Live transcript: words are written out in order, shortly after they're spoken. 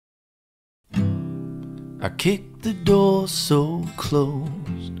I kicked the door so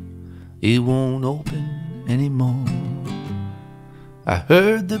closed it won't open anymore. I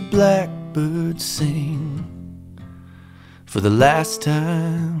heard the blackbird sing for the last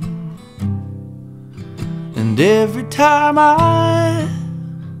time, and every time I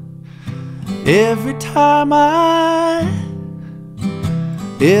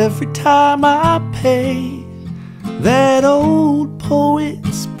pay that old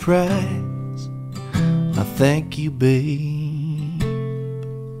poet's price, I thank you, babe,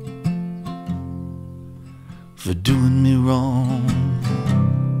 for doing me wrong.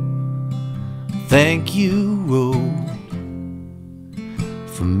 Thank you, road,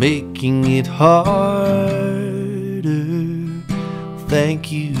 for making it harder. Thank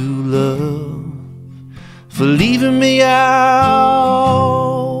you, love, for leaving me out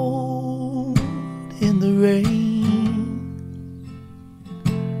in the rain.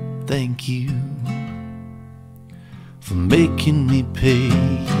 Thank you for making me pay.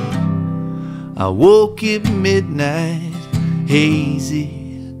 I woke at midnight, hazy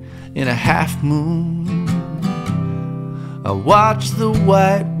in a half moon. I watched the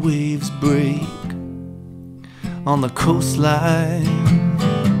white waves break on the coastline,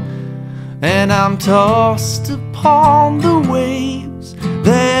 and I'm tossed upon the waves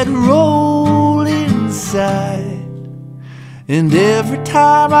that roll inside. And every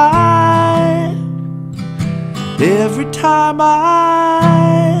time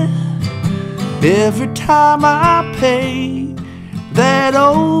I pay that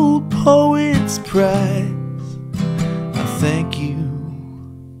old poet's price, I thank you,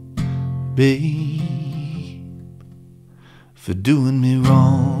 babe, for doing me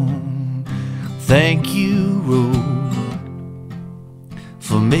wrong. Thank you, road,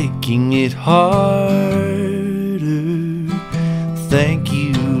 for making it harder. Thank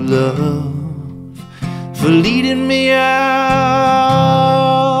you, love, for leading me out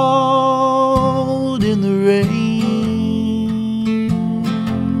in the rain.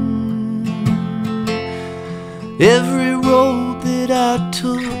 Every road that I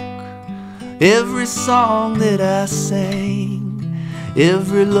took, every song that I sang,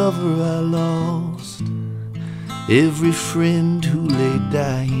 every lover I lost, every friend who lay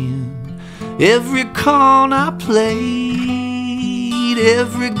dying, every con I played,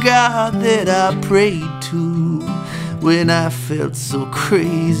 every God that I prayed to when I felt so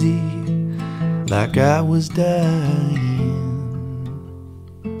crazy, like I was dying,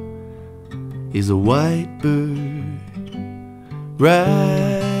 is a white bird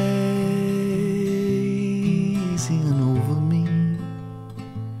rising over me.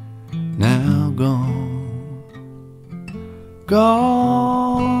 Now gone,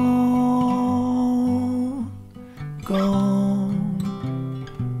 gone, gone.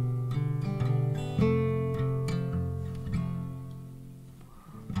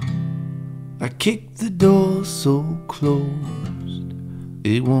 I kicked the door so closed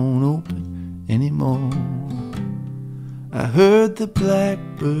it won't open anymore. I heard the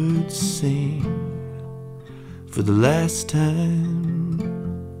blackbird sing for the last time,